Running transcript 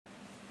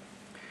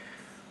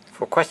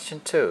For question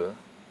 2,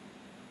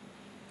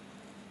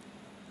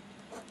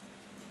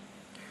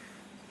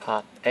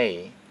 part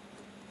A,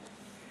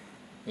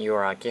 you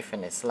are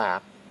given a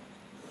slab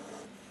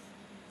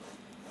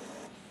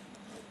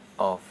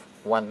of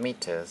 1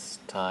 meters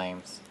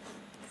times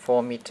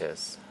 4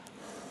 meters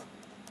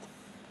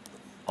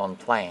on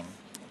plane,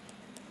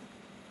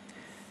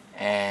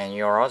 and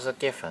you are also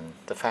given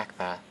the fact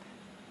that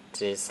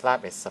the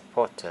slab is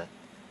supported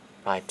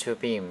by 2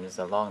 beams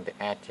along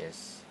the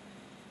edges,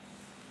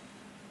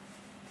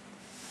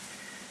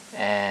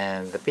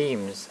 and the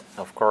beams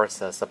of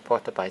course are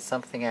supported by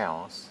something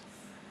else.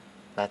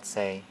 Let's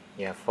say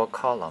you have 4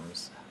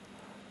 columns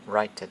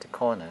right at the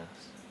corners.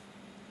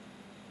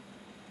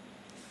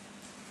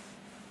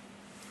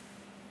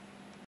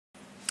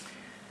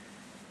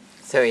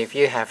 So if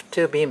you have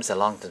 2 beams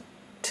along the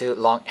 2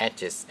 long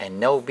edges and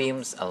no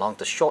beams along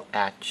the short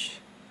edge,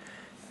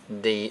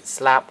 the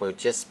slab will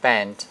just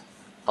bend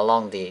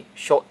along the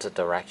shorter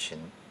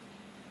direction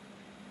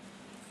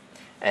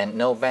and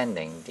no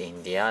bending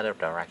in the other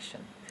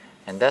direction,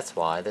 and that's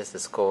why this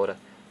is called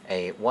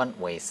a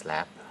one-way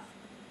slab.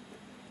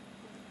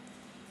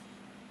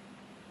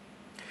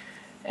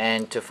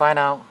 And to find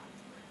out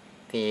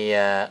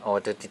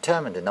or to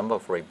determine the number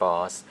of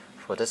rebars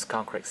for this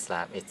concrete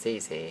slab, it's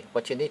easy.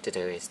 What you need to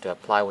do is to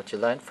apply what you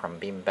learned from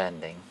beam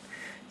bending.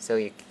 So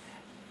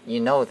you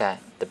know that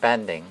the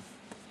bending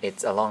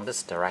it's along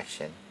this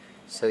direction,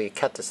 so you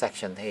cut the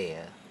section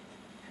here.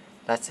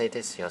 Let's say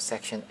this is your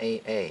section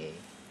AA.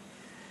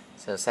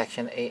 So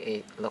section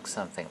AA looks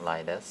something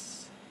like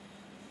this,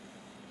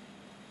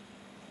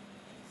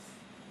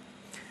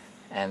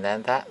 and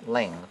then that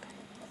length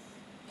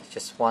is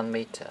just 1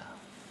 meter,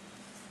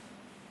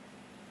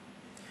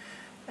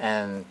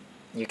 and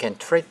you can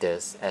treat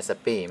this as a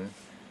beam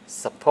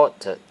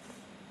supported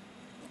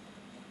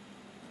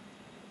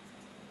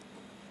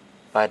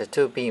by the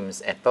 2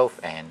 beams at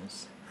both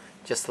ends,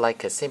 just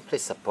like a simply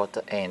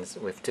supported ends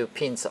with 2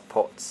 pin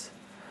supports.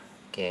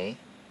 Okay,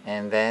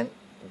 and then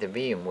the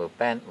beam will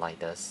bend like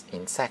this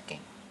in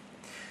sacking.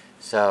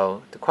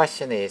 So the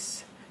question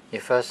is, you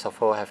first of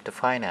all have to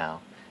find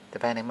out the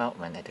bending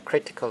moment at the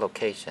critical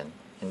location.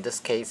 In this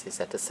case,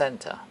 it's at the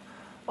center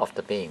of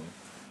the beam.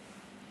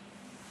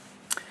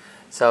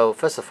 So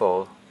first of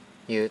all,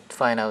 you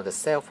find out the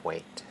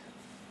self-weight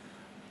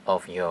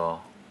of your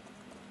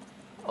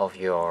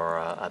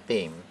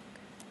beam,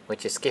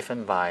 which is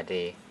given by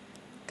the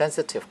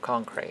density of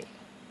concrete,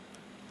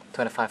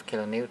 25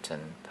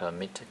 kilonewton per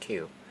meter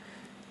cube,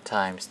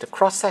 times the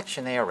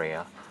cross-section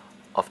area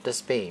of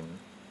this beam.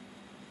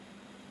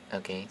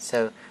 Okay,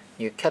 so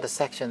you cut a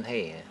section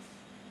here.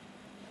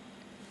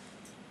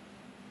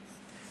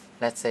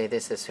 Let's say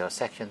this is your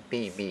section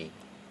BB,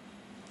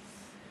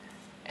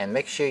 and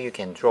make sure you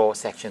can draw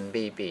section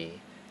BB.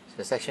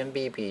 So section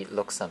BB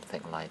looks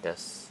something like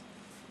this.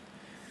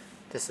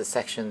 This is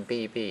section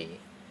BB,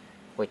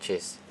 which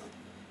is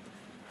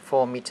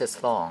 4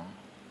 meters long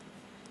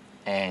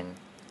and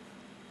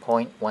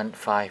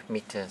 0.15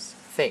 meters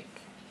thick.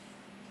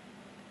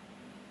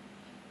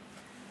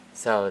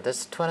 So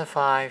this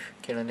 25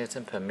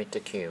 kilonewton per meter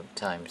cube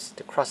times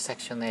the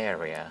cross-section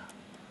area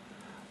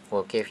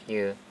will give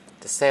you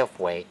the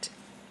self-weight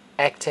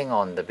acting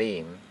on the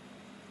beam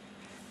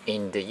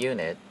in the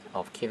unit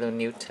of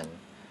kilonewton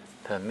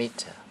per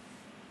meter.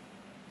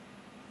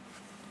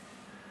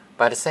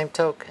 By the same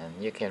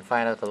token, you can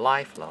find out the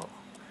live load,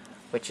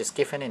 which is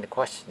given in the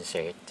question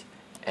sheet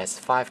as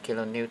 5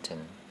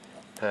 kilonewton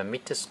per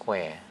meter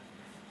square,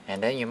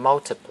 and then you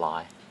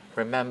multiply.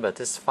 Remember,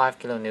 this 5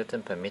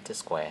 kilonewton per meter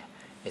square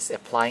is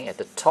applying at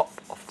the top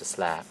of the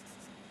slab.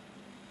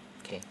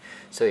 Okay,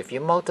 so if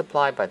you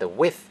multiply by the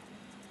width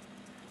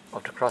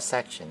of the cross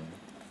section,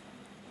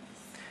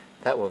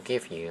 that will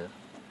give you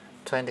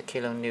 20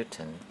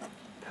 kilonewton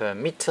per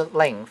meter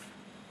length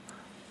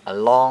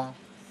along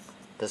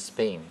this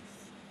beam.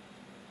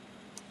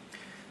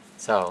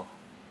 So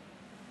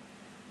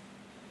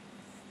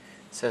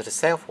the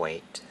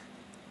self-weight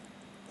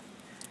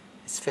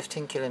is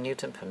 15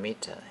 kilonewton per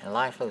meter and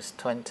live load is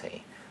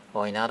 20,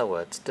 or in other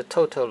words, the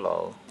total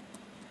load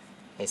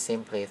is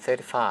simply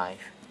 35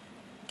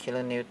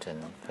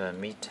 kilonewton per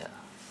meter.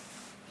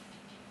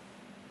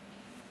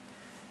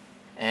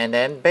 And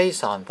then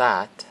based on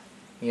that,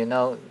 you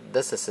know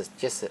this is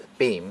just a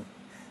beam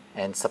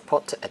and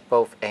supported at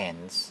both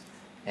ends,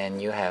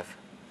 and you have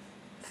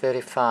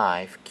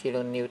 35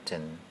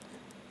 kilonewton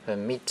per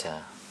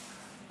meter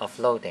of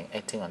loading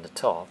acting on the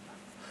top.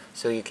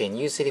 So you can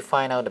easily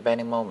find out the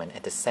bending moment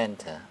at the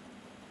center.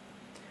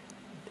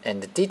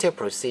 And the detailed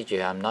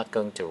procedure I'm not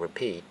going to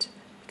repeat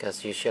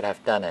because you should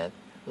have done it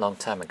a long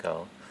time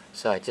ago.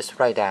 So I just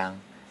write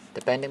down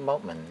the bending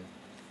moment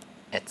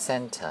at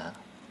center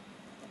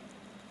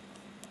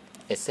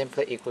is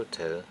simply equal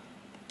to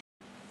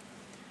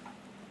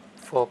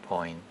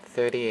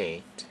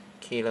 4.38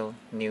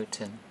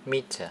 kilonewton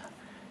meter,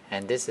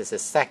 and this is a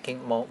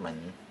sacking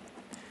moment.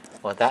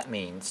 Well, that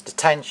means the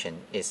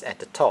tension is at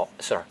the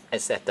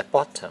is at the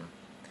bottom,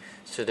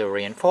 so the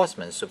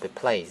reinforcements will be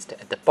placed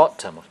at the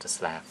bottom of the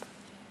slab.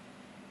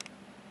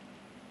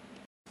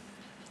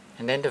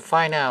 And then to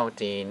find out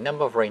the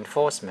number of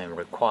reinforcement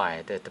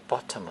required at the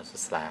bottom of the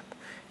slab,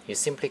 you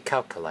simply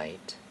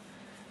calculate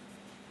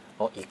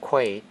or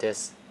equate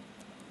this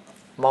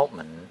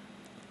moment,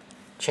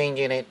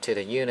 changing it to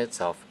the units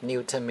of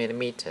Newton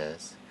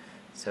millimeters,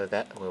 so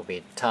that will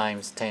be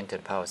times 10 to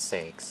the power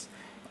 6.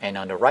 And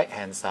on the right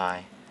hand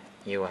side,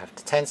 you will have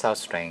the tensile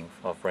strength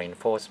of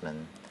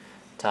reinforcement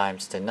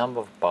times the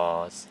number of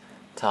bars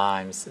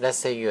times, let's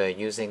say you are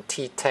using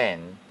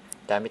T10,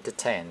 diameter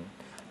 10,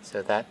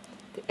 so that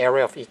the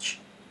area of each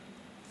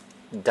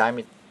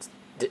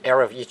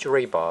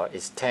rebar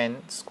is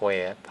 10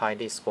 square pi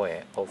d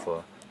square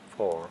over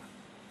 4.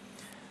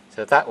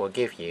 So that will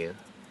give you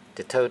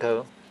the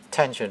total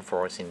tension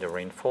force in the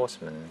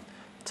reinforcement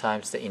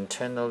times the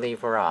internal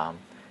lever arm,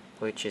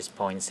 which is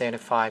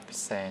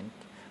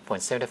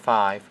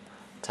 0.75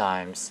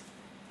 times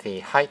the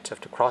height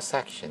of the cross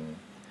section,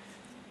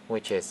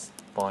 which is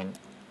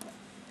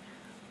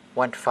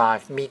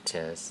 0.15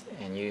 meters,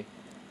 and you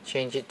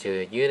change it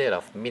to a unit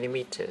of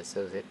millimeters,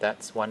 so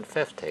that's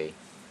 150.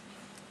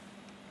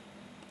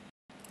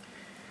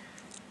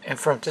 And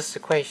from this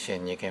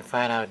equation, you can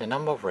find out the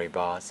number of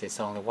rebars is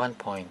only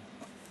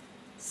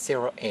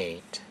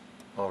 1.08,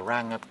 or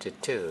round up to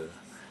 2.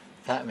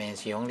 That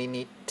means you only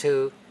need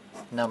 2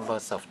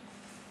 numbers of.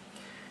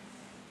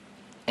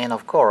 And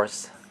of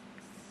course,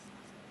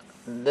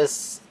 in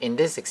this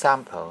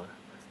example,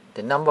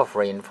 the number of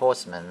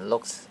reinforcement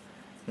looks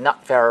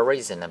not very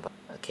reasonable.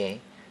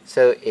 Okay,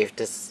 so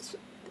if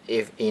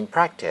in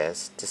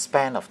practice the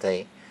span of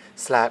the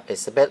slab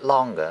is a bit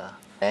longer,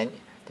 then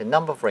the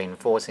number of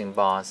reinforcing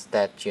bars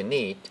that you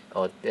need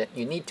to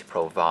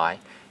provide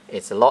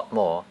is a lot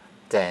more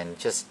than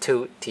just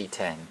 2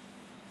 T10.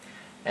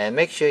 And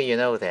make sure you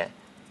know that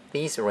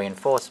these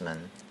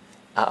reinforcements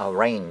are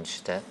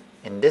arranged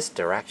in this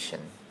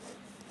direction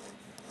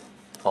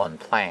on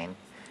plan,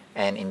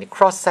 and in the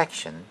cross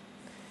section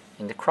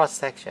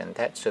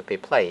that should be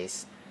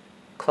placed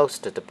close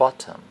to the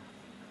bottom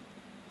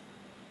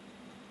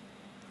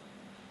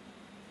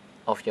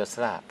of your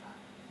slab,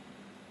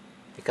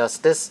 because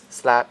this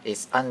slab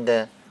is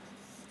under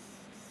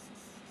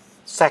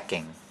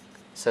sacking,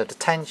 so the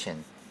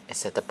tension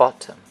is at the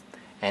bottom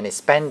and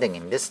it's bending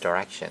in this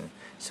direction,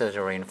 so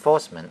the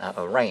reinforcements are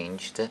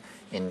arranged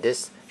in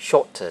this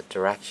shorter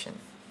direction.